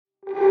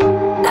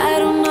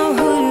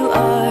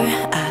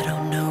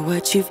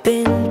what you've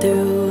been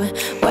through,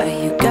 why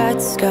you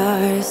got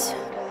scars.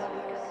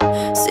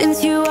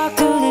 Since you walked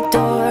through the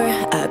door,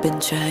 I've been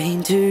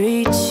trying to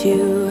reach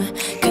you,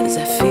 'cause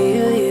I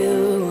feel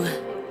you.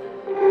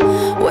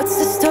 What's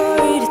the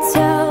story to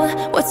tell?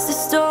 What's the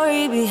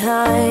story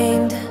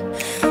behind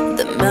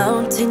the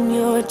mountain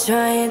you're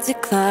trying to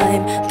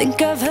climb?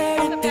 Think I've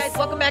heard it before. Guys,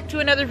 welcome back to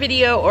another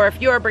video, or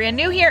if you are brand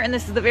new here and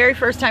this is the very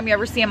first time you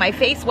ever see my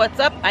face, what's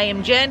up? I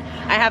am Jen.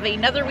 I have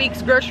another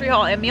week's grocery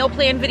haul and meal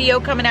plan video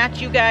coming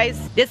at you guys.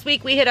 This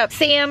week we hit up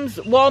Sam's,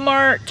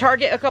 Walmart,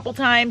 Target a couple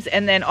times,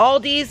 and then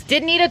Aldi's.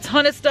 Didn't need a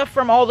ton of stuff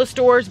from all the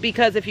stores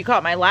because if you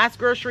caught my last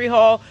grocery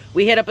haul,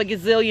 we hit up a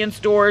gazillion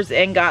stores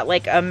and got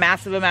like a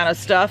massive amount of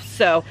stuff.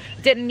 So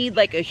didn't need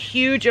like a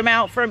huge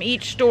amount from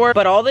each store,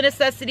 but all the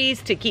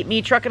necessities to keep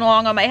me trucking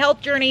along on my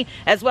health journey,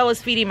 as well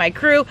as feeding my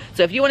crew.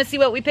 So if you want to see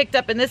what we picked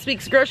up in this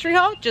week's grocery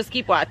haul, just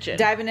keep watching.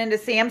 Diving into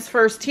Sam's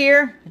first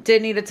here.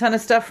 Didn't need a ton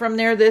of stuff from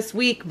there this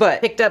week,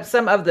 but picked up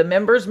some of the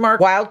Members Mark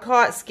wild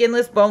caught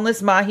skinless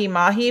boneless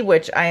mahi,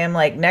 which I am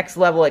like next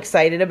level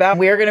excited about.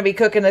 We're going to be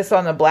cooking this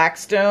on the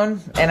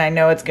Blackstone, and I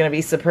know it's going to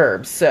be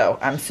superb, so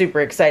I'm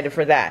super excited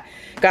for that.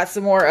 Got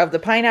some more of the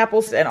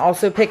pineapples and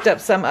also picked up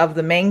some of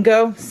the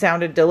mango.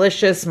 Sounded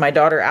delicious. My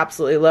daughter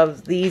absolutely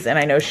loves these, and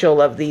I know she'll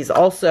love these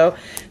also,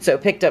 so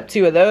picked up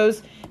 2 of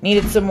those.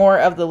 Needed some more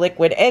of the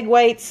liquid egg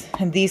whites,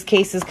 and these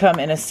cases come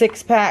in a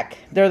 6-pack.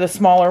 They're the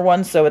smaller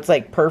ones, so it's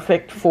like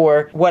perfect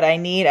for what I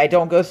need. I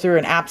don't go through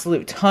an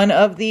absolute ton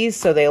of these,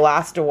 so they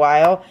last a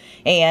while.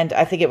 And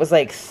I think it was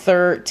like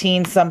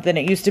 13 something.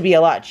 It used to be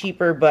a lot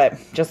cheaper, but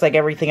just like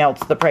everything else,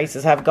 the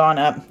prices have gone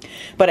up.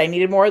 But I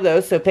needed more of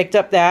those, so picked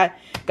up that.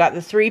 Got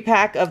the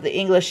 3-pack of the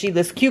English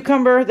seedless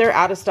cucumber. They're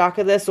out of stock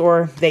of this,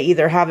 or they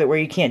either have it where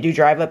you can't do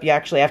drive up. You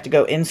actually have to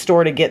go in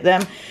store to get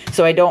them.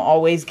 So I don't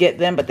always get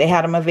them, but they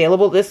had them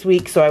available this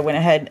week. So I went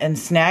ahead and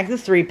snagged the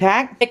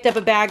 3-pack. Picked up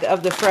a bag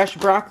of the fresh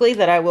broccoli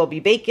that I will be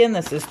baking.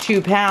 This is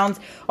 2 pounds,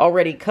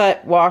 already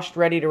cut, washed,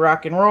 ready to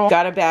rock and roll.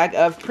 Got a bag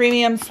of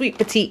premium sweet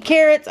petite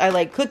carrots. I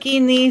like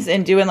cooking these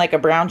and doing like a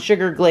brown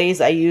sugar glaze.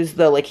 I use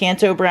the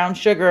Lakanto brown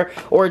sugar,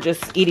 or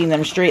just eating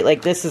them straight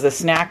like this as a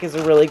snack is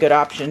a really good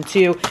option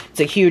too. It's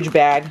a huge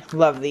bag.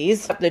 Love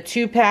these. The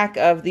 2-pack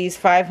of these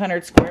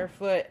 500 square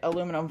foot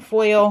aluminum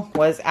foil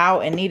was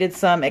out and needed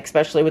some,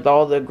 especially with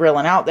all the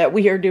grilling out that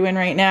we are doing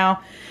right now.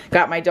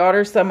 Got my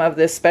daughter some of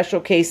this special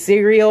case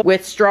cereal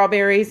with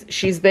strawberries.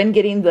 She's been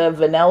getting the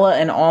vanilla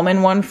and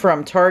almond one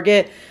from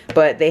Target,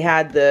 but they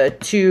had the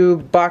 2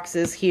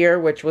 boxes here,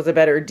 which was a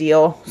better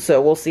deal.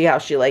 So we'll see how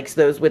she likes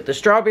those with the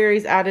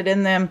strawberries added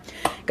in them.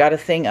 Got a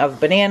thing of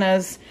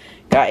bananas.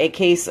 Got a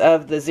case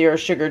of the 0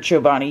 sugar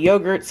Chobani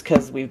yogurts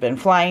because we've been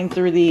flying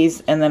through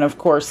these. And then of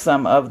course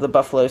some of the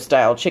buffalo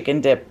style chicken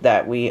dip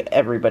that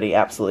everybody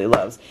absolutely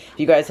loves. If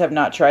you guys have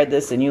not tried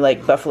this and you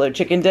like buffalo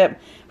chicken dip,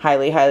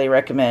 highly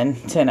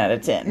recommend. 10 out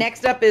of 10.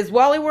 Next up is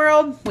Wally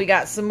World. We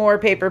got some more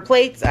paper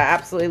plates. I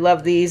absolutely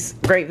love these.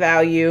 Great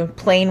value.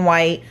 Plain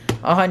white.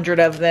 100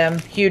 of them.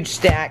 Huge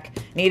stack.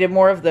 Needed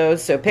more of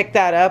those, so pick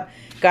that up.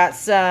 Got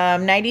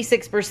some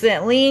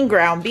 96% lean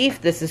ground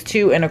beef. This is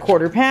 2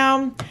 1/4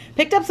 pounds.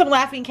 Picked up some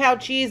Laughing Cow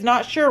cheese.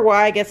 Not sure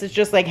why. I guess it's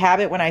just like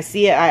habit. When I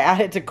see it, I add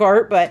it to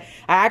cart. But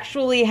I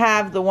actually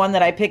have the one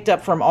that I picked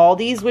up from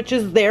Aldi's, which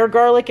is their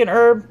garlic and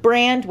herb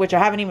brand, which I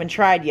haven't even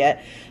tried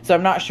yet. So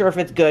I'm not sure if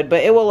it's good,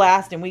 but it will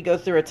last, and we go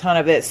through a ton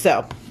of it.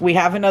 So we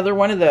have another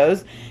one of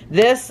those.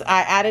 This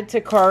I added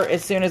to cart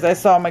as soon as I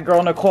saw my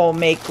girl Nicole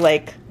make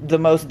like the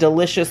most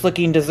delicious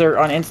looking dessert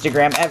on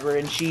Instagram ever,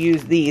 and she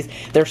used these.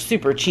 They're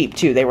super cheap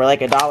too. They were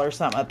like $1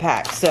 something a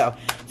pack. So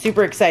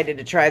super excited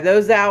to try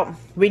those out.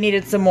 We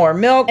needed some more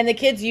milk, and the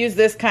kids use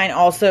this kind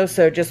also,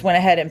 so just went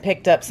ahead and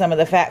picked up some of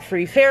the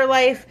fat-free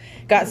Fairlife.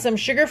 Got some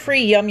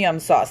sugar-free Yum Yum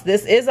sauce.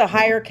 This is a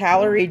higher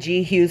calorie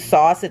G. Hughes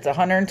sauce. It's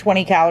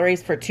 120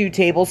 calories for 2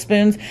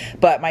 tablespoons,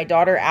 but my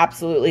daughter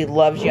absolutely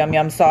loves Yum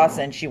Yum sauce,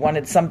 and she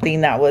wanted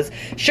something that was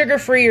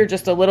sugar-free or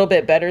just a little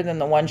bit better than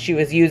the one she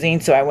was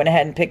using, so I went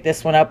ahead and picked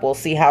this one up. We'll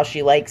see how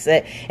she likes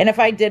it, and if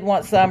I did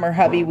want some, or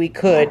hubby, we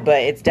could, but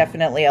it's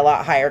definitely a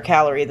lot higher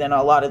calorie than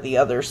a lot of the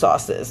other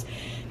sauces.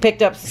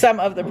 Picked up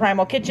some of the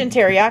Primal Kitchen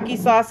teriyaki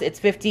sauce. It's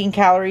 15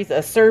 calories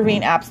a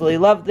serving. Absolutely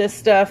love this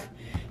stuff.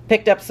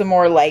 Picked up some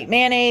more light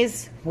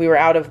mayonnaise. We were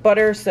out of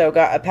butter, so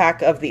got a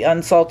pack of the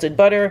unsalted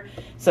butter.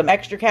 Some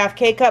extra calf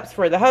K-cups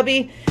for the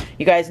hubby.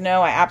 You guys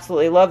know I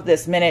absolutely love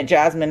this Minute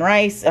Jasmine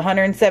rice.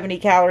 170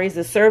 calories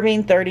a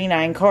serving,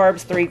 39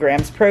 carbs, 3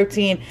 grams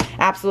protein.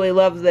 Absolutely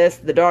love this.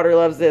 The daughter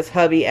loves this,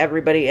 hubby,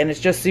 everybody, and it's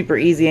just super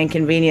easy and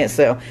convenient,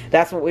 so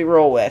that's what we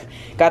roll with.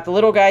 Got the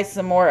little guys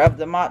some more of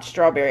the Mott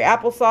strawberry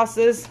apple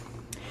sauces.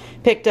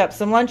 Picked up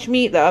some lunch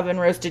meat, the oven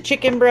roasted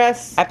chicken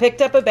breasts. I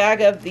picked up a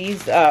bag of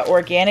these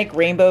organic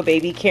rainbow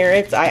baby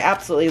carrots. I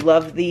absolutely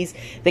love these.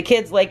 The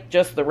kids like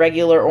just the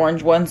regular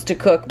orange ones to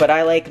cook, but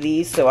I like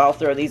these, so I'll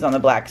throw these on the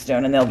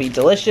Blackstone and they'll be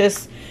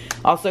delicious.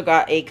 Also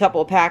got a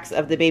couple packs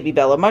of the Baby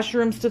Bella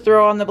mushrooms to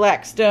throw on the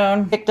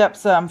Blackstone. Picked up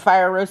some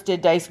fire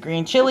roasted diced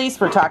green chilies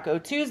for Taco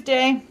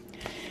Tuesday.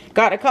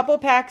 Got a couple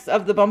packs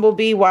of the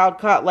Bumblebee Wild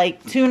Caught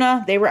Light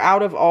Tuna. They were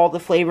out of all the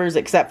flavors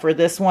except for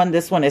this one.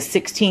 This one is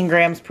 16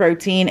 grams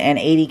protein and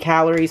 80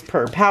 calories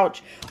per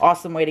pouch.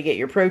 Awesome way to get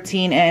your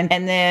protein in.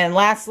 And then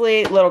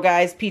lastly, little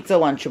guys, pizza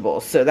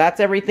Lunchables. So that's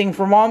everything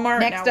from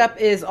Walmart. Next up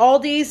is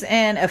Aldi's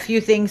and a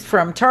few things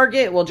from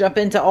Target. We'll jump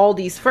into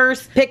Aldi's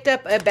first. Picked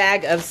up a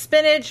bag of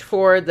spinach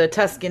for the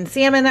Tuscan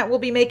salmon that we'll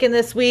be making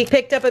this week.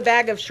 Picked up a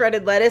bag of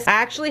shredded lettuce. I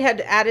actually had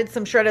added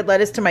some shredded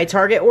lettuce to my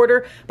Target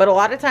order, but a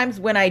lot of times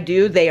when I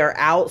do, they are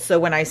out. So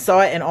when I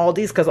saw it in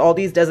Aldi's, because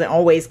Aldi's doesn't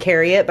always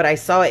carry it, but I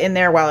saw it in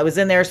there while I was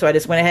in there, so I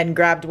just went ahead and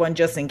grabbed one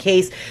just in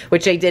case,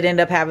 which I did end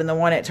up having the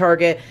one at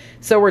Target.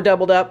 So we're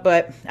doubled up,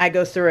 but I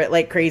go through it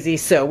like crazy,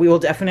 so we will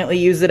definitely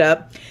use it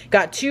up.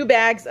 Got 2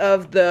 bags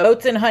of the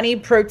Oats and Honey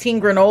protein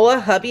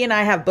granola. Hubby and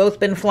I have both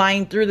been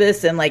flying through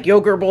this in like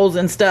yogurt bowls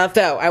and stuff,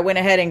 so I went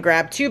ahead and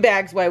grabbed 2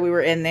 bags while we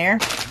were in there.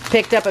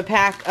 Picked up a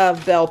pack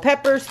of bell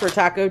peppers for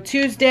Taco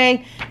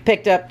Tuesday.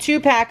 Picked up 2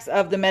 packs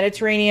of the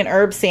Mediterranean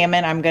herb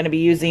salmon. I'm going to be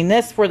using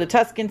this for the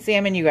Tuscan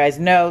salmon. You guys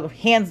know,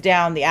 hands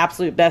down, the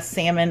absolute best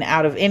salmon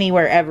out of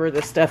anywhere ever.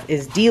 This stuff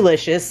is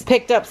delicious.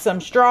 Picked up some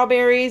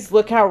strawberries.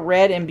 Look how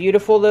red and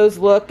beautiful those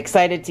look.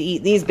 Excited to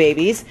eat these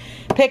babies.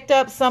 Picked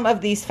up some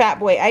of these Fat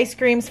Boy ice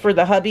creams for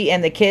the hubby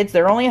and the kids.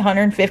 They're only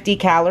 150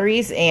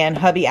 calories and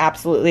hubby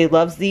absolutely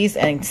loves these,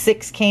 and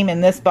 6 came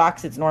in this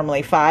box. It's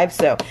normally 5,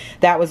 so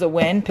that was a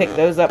win. Picked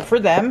those up for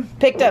them.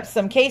 Picked up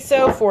some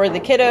queso for the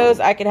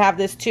kiddos. I could have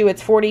this too.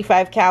 It's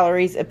 45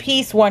 calories a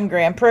piece, 1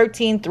 gram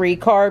protein, 3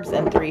 carbs,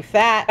 and 3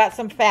 fat. Got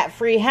some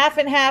fat-free half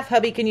and half.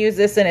 Hubby can use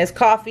this in his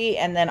coffee,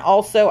 and then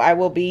also I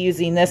will be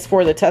using this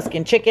for the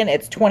Tuscan chicken.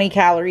 It's 20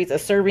 calories a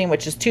serving,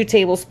 which is 2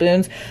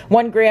 tablespoons,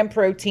 1 gram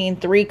protein,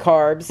 3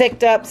 carbs.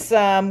 Picked up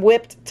some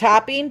whipped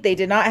topping. They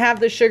did not have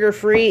the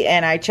sugar-free,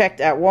 and I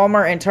checked at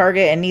Walmart and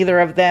Target, and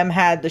neither of them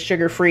had the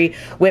sugar-free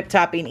whipped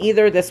topping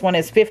either. This one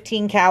is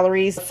 15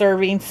 calories a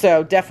serving,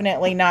 so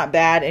definitely not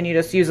bad, and you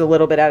just use a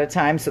little bit at a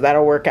time, so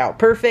that'll work out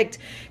perfect.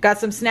 Got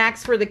some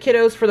snacks for the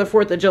kiddos for the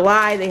 4th of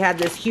July. They had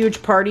this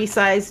huge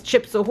party-sized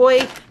Chips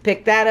Ahoy.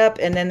 Picked that up,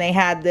 and then they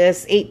had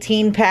this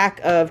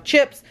 18-pack of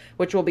chips,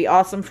 which will be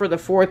awesome for the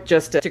 4th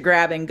just to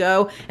grab and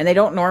go. And they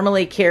don't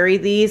normally carry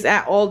these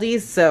at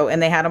Aldi's, so,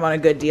 and they had them on a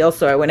good deal,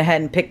 so I went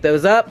ahead and picked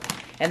those up.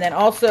 And then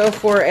also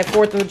for a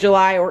 4th of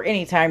July or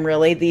anytime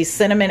really, these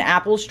cinnamon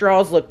apple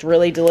straws looked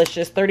really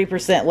delicious.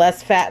 30%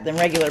 less fat than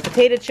regular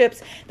potato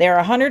chips. They are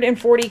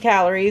 140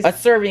 calories a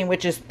serving,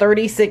 which is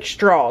 36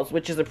 straws,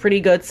 which is a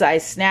pretty good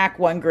size snack.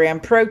 1 gram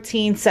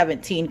protein,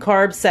 17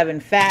 carbs, 7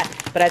 fat.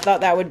 But I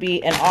thought that would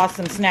be an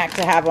awesome snack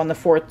to have on the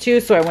 4th too,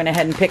 so I went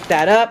ahead and picked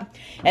that up.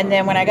 And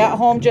then when I got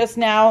home just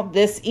now,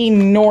 this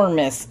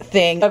enormous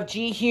thing of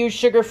G Hughes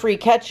sugar-free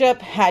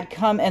ketchup had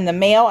come in the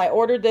mail. I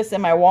ordered this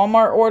in my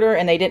Walmart order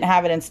and they didn't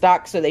have it in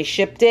stock, so they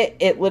shipped it.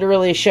 It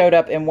literally showed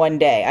up in 1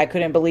 day. I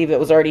couldn't believe it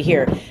was already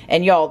here.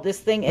 And y'all, this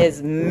thing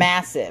is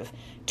massive.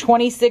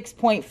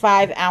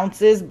 26.5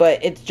 ounces,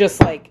 but it's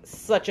just like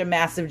such a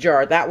massive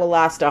jar. That will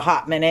last a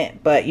hot minute,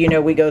 but you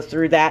know, we go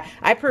through that.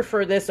 I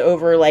prefer this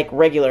over like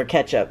regular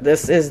ketchup.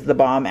 This is the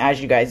bomb,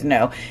 as you guys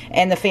know,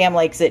 and the fam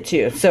likes it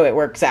too, so it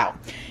works out.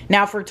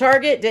 Now for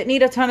Target, didn't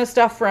need a ton of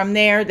stuff from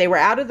there. They were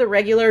out of the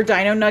regular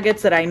Dino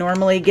Nuggets that I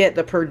normally get,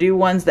 the Purdue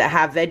ones that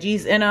have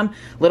veggies in them.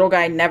 Little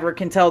guy never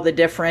can tell the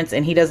difference,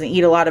 and he doesn't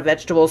eat a lot of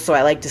vegetables, so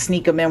I like to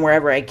sneak them in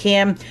wherever I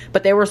can.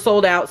 But they were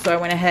sold out, so I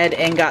went ahead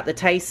and got the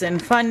Tyson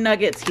Fun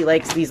Nuggets. He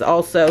likes these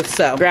also,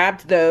 so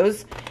grabbed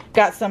those.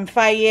 Got some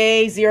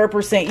Fage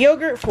 0%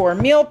 yogurt for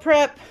meal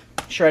prep.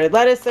 Shredded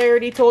lettuce I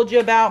already told you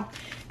about.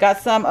 Got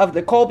some of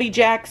the Colby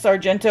Jack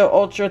Sargento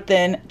Ultra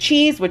Thin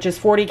Cheese, which is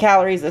 40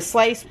 calories a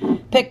slice.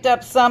 Picked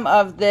up some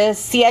of this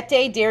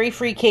Siete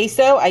dairy-free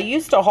queso. I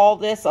used to haul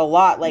this a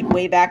lot, like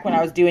way back when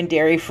I was doing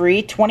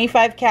dairy-free.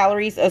 25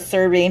 calories a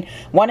serving,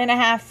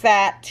 1.5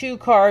 fat, 2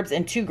 carbs,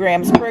 and 2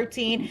 grams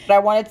protein. But I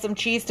wanted some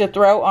cheese to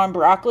throw on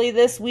broccoli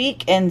this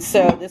week, and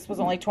so this was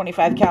only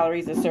 25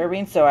 calories a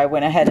serving, so I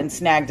went ahead and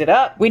snagged it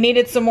up. We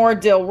needed some more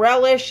dill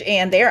relish,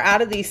 and they're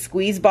out of these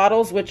squeeze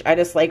bottles, which I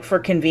just like for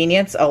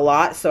convenience a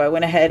lot, so I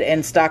went ahead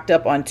and stocked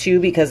up on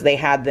 2 because they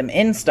had them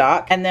in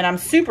stock. And then I'm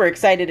super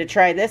excited to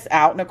try this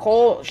out.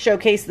 Nicole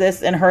showcased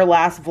this in her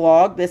last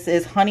vlog. This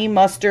is honey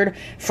mustard,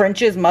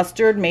 French's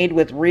mustard made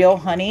with real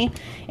honey,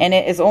 and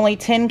it is only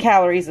 10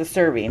 calories a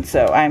serving,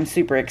 so I'm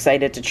super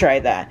excited to try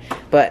that.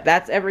 But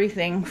that's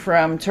everything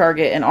from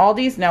Target and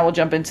Aldi's. Now we'll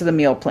jump into the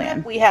meal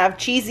plan. We have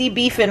cheesy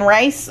beef and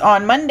rice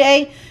on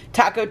Monday.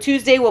 Taco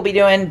Tuesday, we'll be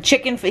doing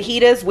chicken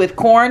fajitas with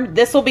corn.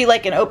 This will be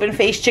like an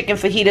open-faced chicken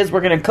fajitas.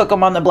 We're going to cook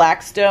them on the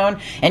Blackstone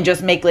and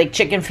just make like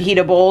chicken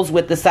fajita bowls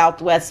with the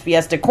Southwest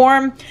Fiesta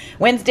corn.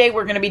 Wednesday,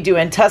 we're going to be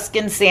doing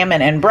Tuscan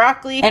salmon and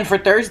broccoli. And for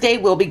Thursday,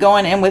 we'll be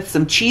going in with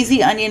some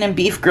cheesy onion and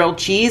beef grilled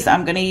cheese.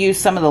 I'm going to use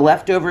some of the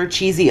leftover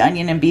cheesy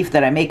onion and beef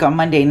that I make on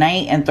Monday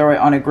night and throw it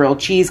on a grilled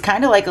cheese,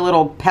 kind of like a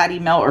little patty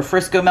melt or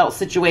Frisco melt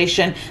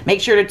situation.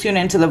 Make sure to tune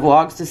into the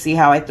vlogs to see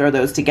how I throw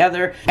those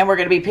together. And we're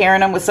going to be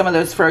pairing them with some of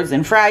those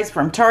frozen fries fries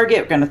from Target.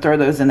 We're going to throw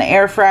those in the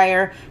air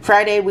fryer.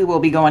 Friday, we will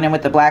be going in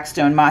with the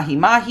Blackstone Mahi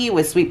Mahi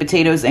with sweet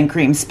potatoes and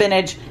cream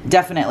spinach.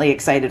 Definitely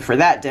excited for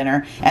that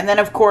dinner. And then,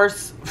 of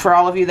course, for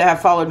all of you that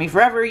have followed me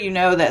forever, you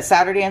know that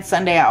Saturday and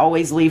Sunday I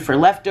always leave for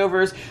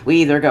leftovers. We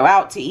either go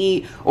out to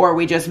eat or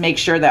we just make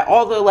sure that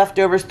all the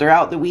leftovers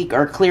throughout the week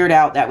are cleared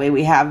out. That way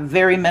we have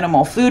very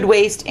minimal food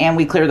waste, and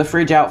we clear the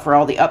fridge out for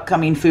all the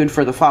upcoming food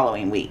for the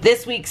following week.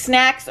 This week's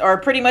snacks are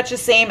pretty much the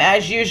same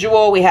as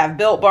usual. We have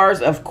Built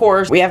Bars, of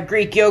course. We have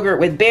Greek yogurt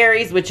with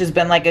berries, which has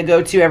been like a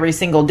go-to every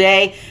single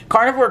day.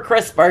 Carnivore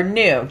Crisp are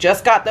new.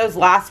 Just got those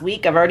last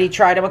week. I've already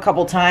tried them a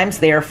couple times.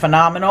 They are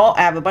phenomenal.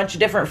 I have a bunch of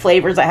different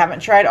flavors. I haven't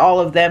tried all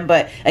of them,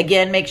 but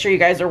again, make sure you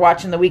guys are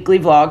watching the weekly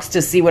vlogs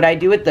to see what I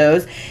do with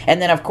those.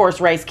 And then, of course,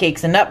 rice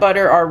cakes and nut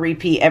butter are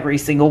repeat every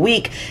single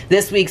week.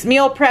 This week's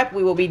meal prep,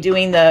 we will be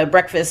doing the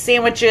breakfast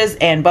sandwiches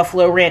and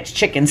Buffalo Ranch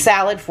chicken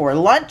salad for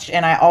lunch,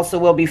 and I also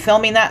will be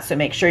filming that, so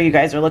make sure you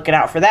guys are looking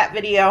out for that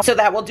video. So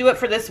that will do it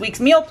for this week's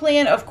meal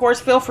plan. Of course,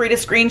 feel free to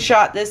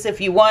screenshot this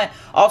if you want.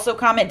 Also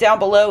comment down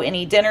below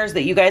any dinners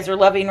that you guys are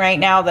loving right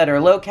now that are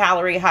low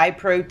calorie, high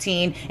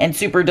protein, and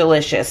super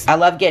delicious. I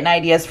love getting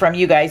ideas from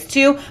you guys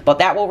too, but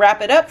that will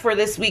wrap it up for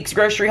this week's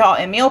grocery haul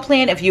and meal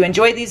plan. If you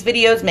enjoyed these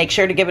videos, make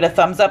sure to give it a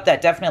thumbs up.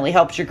 That definitely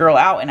helps your girl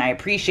out, and I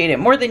appreciate it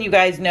more than you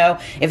guys know.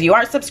 If you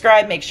aren't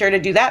subscribed, make sure to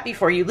do that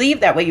before you leave.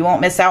 That way you won't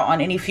miss out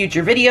on any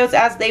future videos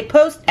as they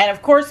post. And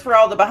of course, for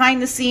all the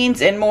behind the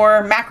scenes and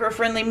more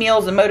macro-friendly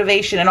meals and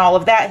motivation and all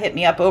of that, hit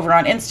me up over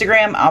on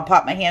Instagram. I'll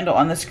pop my handle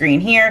on the screen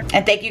here.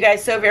 And thank you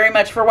guys so very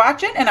much for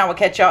watching, and I will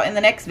catch y'all in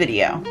the next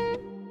video.